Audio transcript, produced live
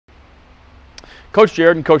Coach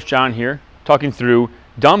Jared and Coach John here talking through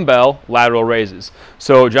dumbbell lateral raises.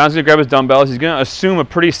 So John's going to grab his dumbbells. He's going to assume a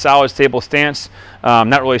pretty solid, stable stance,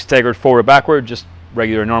 not really staggered forward or backward, just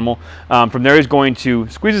regular, normal. From there, he's going to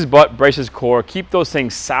squeeze his butt, brace his core, keep those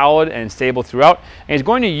things solid and stable throughout, and he's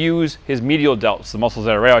going to use his medial delts, the muscles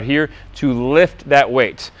that are right out here, to lift that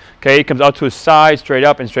weight. Okay, he comes out to his side, straight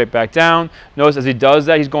up and straight back down. Notice as he does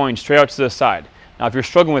that, he's going straight out to the side. Now, if you're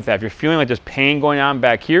struggling with that, if you're feeling like there's pain going on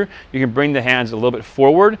back here, you can bring the hands a little bit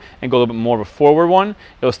forward and go a little bit more of a forward one.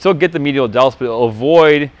 It'll still get the medial delts, but it'll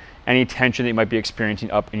avoid any tension that you might be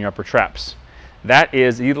experiencing up in your upper traps. That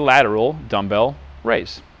is the lateral dumbbell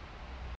raise.